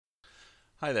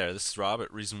Hi there, this is Rob at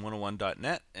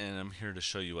Reason101.net, and I'm here to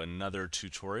show you another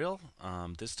tutorial.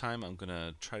 This time I'm going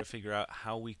to try to figure out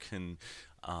how we can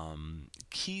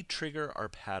key trigger our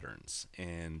patterns.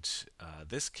 And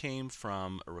this came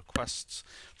from a request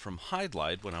from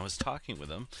Hydlide when I was talking with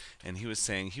him, and he was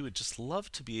saying he would just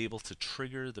love to be able to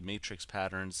trigger the matrix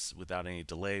patterns without any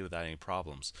delay, without any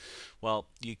problems. Well,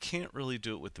 you can't really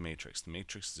do it with the matrix. The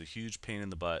matrix is a huge pain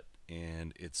in the butt,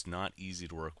 and it's not easy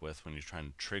to work with when you're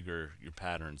trying to trigger your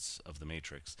patterns of the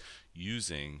matrix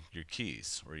using your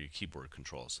keys or your keyboard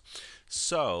controls.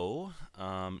 So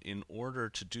in order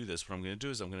to do this, what I'm going to do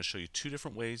is I'm going to show you two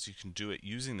different ways you can do it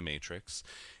using the matrix,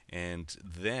 and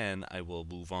then I will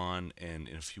move on and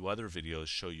in a few other videos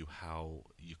show you how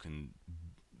you can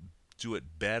do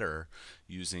it better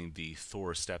using the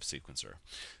Thor step sequencer.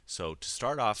 So to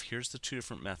start off, here's the two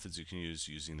different methods you can use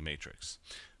using the matrix.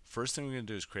 First thing we're going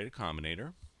to do is create a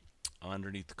combinator.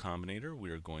 Underneath the combinator, we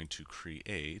are going to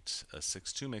create a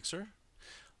 6-2 mixer.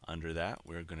 Under that,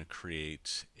 we're going to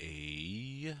create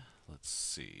a,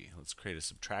 let's create a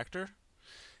subtractor.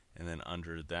 And then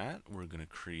under that, we're going to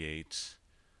create,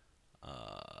 what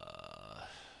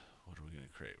are we going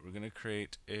to create? We're going to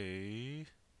create a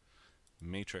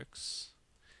matrix.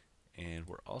 And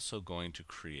we're also going to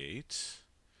create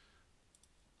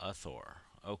a Thor.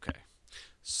 Okay,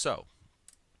 so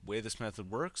way this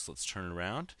method works, let's turn it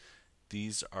around.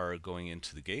 These are going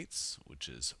into the gates, which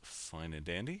is fine and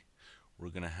dandy.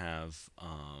 We're going to have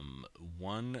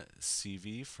one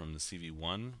CV from the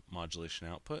CV1 modulation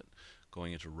output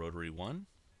going into rotary 1. And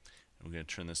we're going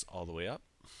to turn this all the way up.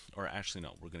 Or actually,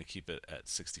 no, we're going to keep it at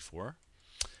 64.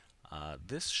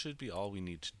 This should be all we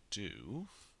need to do.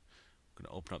 We're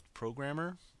going to open up the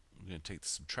programmer. We're going to take the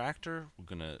subtractor. We're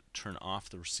going to turn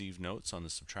off the receive notes on the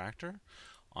subtractor.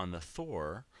 On the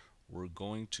Thor, we're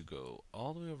going to go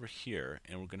all the way over here,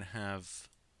 and we're going to have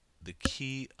the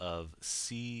key of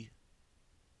C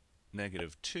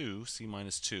negative 2, C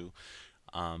minus 2,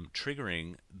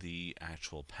 triggering the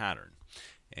actual pattern.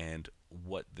 And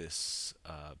what this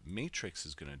matrix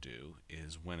is going to do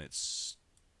is when it's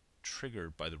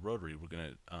triggered by the rotary, we're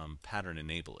going to pattern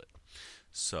enable it.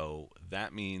 So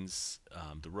that means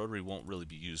the rotary won't really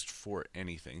be used for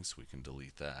anything, so we can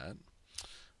delete that.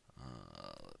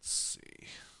 Let's see.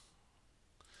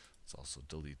 Let's also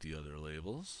delete the other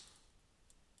labels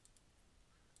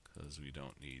because we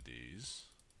don't need these.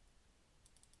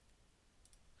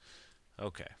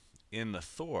 Okay. In the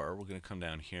Thor, we're going to come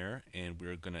down here and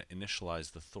we're going to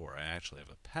initialize the Thor. I actually have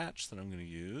a patch that I'm going to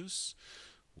use,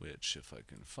 which, if I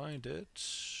can find it,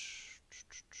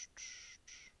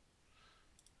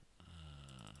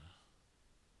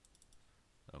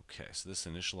 okay, so this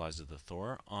initializes the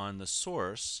Thor. On the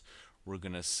source, we're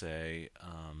going to say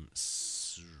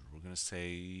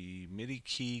MIDI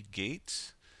key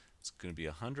gate. It's going to be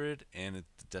 100, and the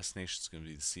destination is going to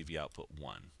be the CV output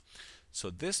 1.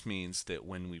 So this means that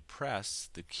when we press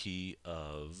the key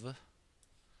of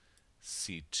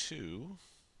C2,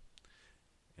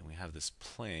 and we have this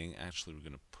playing, actually we're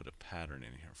going to put a pattern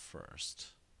in here first.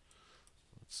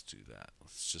 Let's do that.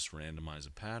 Let's just randomize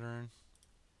a pattern.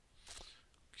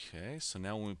 Okay, so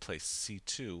now when we play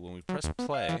C2, when we press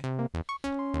play,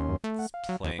 it's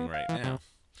playing right now.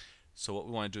 So what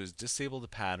we want to do is disable the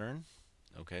pattern.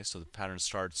 Okay, so the pattern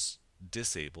starts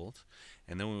disabled,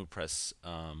 and then when we press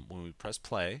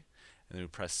play, and then we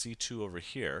press C2 over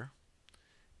here,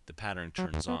 the pattern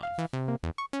turns on.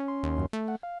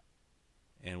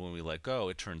 And when we let go,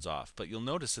 it turns off. But you'll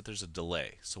notice that there's a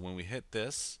delay. So when we hit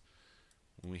this,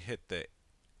 when we hit the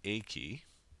A key,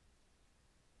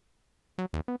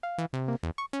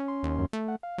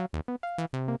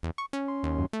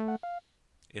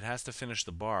 it has to finish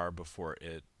the bar before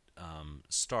it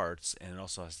starts, and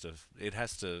it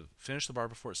has to finish the bar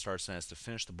before it starts, and it has to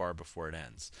finish the bar before it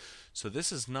ends. So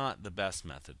this is not the best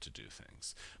method to do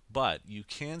things, but you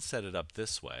can set it up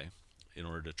this way in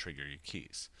order to trigger your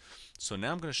keys. So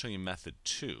now I'm going to show you method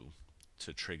 2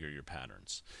 to trigger your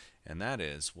patterns, and that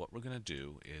is what we're going to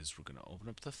do is we're going to open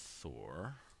up the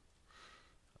Thor.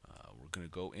 We're going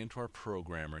to go into our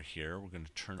programmer here. We're going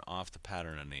to turn off the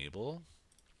pattern enable.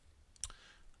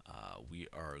 We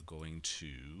are going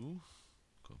to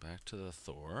go back to the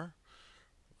Thor.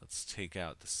 Let's take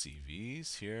out the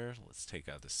CVs here. Let's take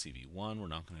out the CV1. We're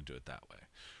not going to do it that way.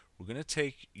 We're going to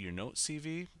take your note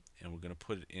CV and we're going to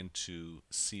put it into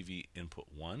CV input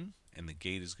 1, and the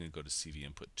gate is going to go to CV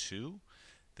input 2.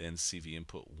 Then CV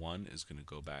input 1 is going to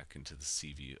go back into the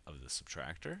CV of the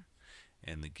subtractor,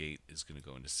 and the gate is going to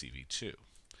go into CV2.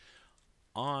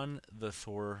 On the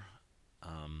Thor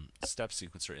step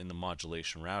sequencer in the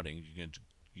modulation routing,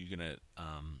 you're going to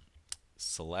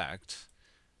select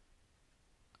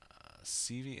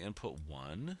CV input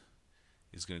 1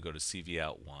 is going to go to CV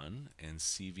out 1, and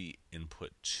CV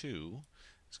input 2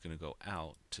 is going to go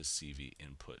out to CV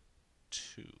input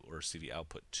 2, or CV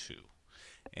output 2.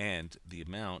 And the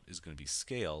amount is going to be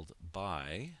scaled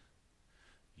by,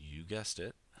 you guessed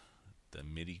it, the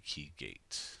MIDI key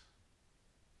gate.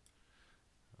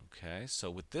 Okay, so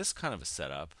with this kind of a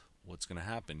setup, what's going to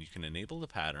happen, you can enable the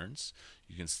patterns,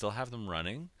 you can still have them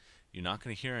running, you're not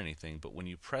going to hear anything, but when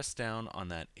you press down on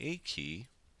that A key,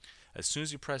 as soon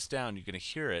as you press down, you're going to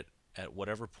hear it at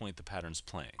whatever point the pattern's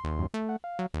playing.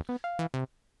 And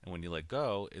when you let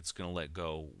go, it's going to let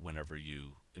go whenever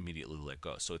you immediately let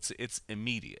go. So it's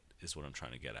immediate is what I'm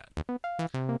trying to get at.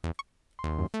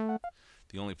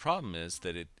 The only problem is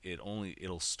that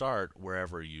it'll start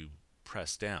wherever you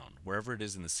press down. Wherever it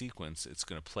is in the sequence, it's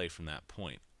going to play from that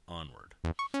point onward.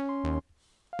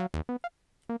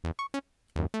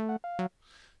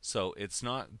 So it's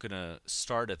not going to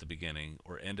start at the beginning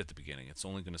or end at the beginning. It's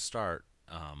only going to start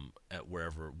at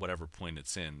whatever point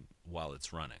it's in while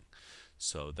it's running.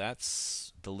 So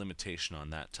that's the limitation on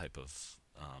that type of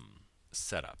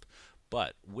setup.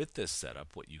 But with this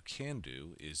setup, what you can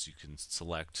do is you can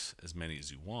select as many as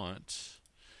you want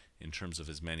in terms of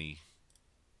as many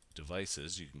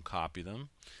devices. You can copy them.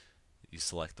 You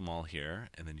select them all here,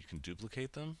 and then you can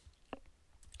duplicate them,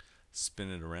 spin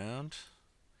it around,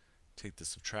 take the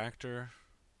subtractor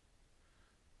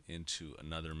into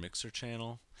another mixer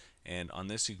channel, and on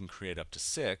this you can create up to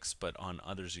 6, but on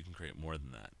others you can create more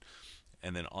than that.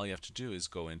 And then all you have to do is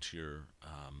go into your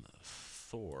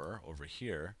Thor over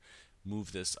here,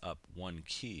 move this up 1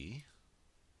 key.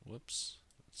 Whoops,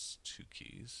 that's 2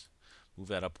 keys. Move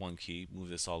that up 1 key, move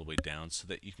this all the way down so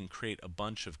that you can create a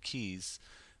bunch of keys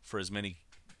for as many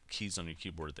keys on your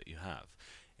keyboard that you have.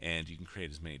 And you can create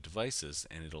as many devices,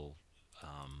 and it'll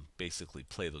basically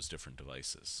play those different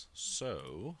devices.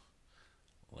 So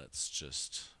let's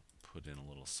just put in a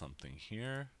little something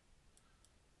here.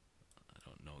 I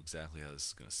don't know exactly how this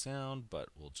is going to sound, but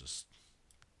we'll just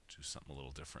do something a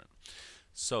little different.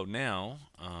 So now,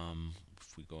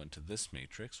 if we go into this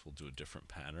matrix, we'll do a different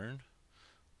pattern.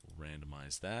 We'll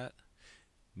randomize that.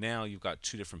 Now you've got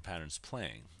 2 different patterns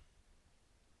playing,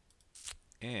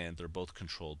 and they're both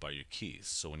controlled by your keys.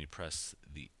 So when you press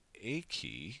the A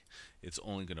key, it's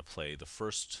only going to play the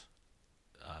first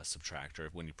subtractor.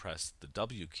 When you press the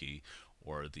W key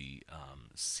or the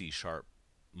C#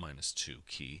 -2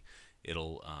 key,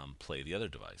 it'll play the other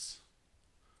device.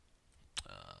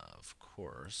 Of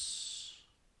course.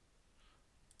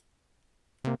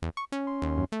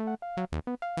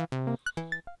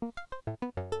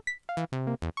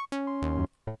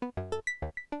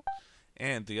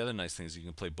 And the other nice thing is you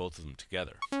can play both of them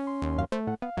together.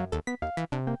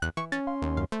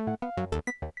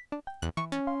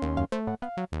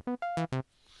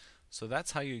 So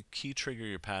that's how you key trigger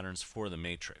your patterns for the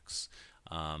matrix.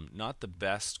 Not the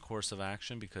best course of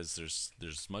action, because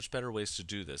there's much better ways to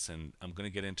do this, and I'm going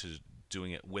to get into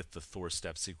doing it with the Thor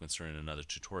step sequencer in another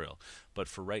tutorial. But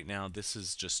for right now, this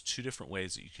is just 2 different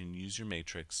ways that you can use your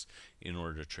matrix in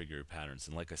order to trigger your patterns.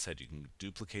 And like I said, you can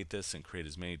duplicate this and create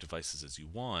as many devices as you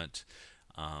want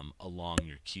along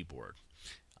your keyboard.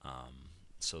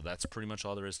 So that's pretty much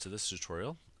all there is to this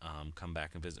tutorial. Come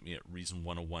back and visit me at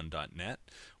reason101.net,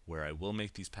 where I will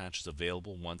make these patches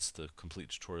available once the complete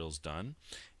tutorial is done,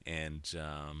 and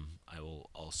I will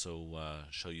also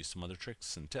show you some other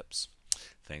tricks and tips.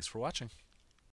 Thanks for watching.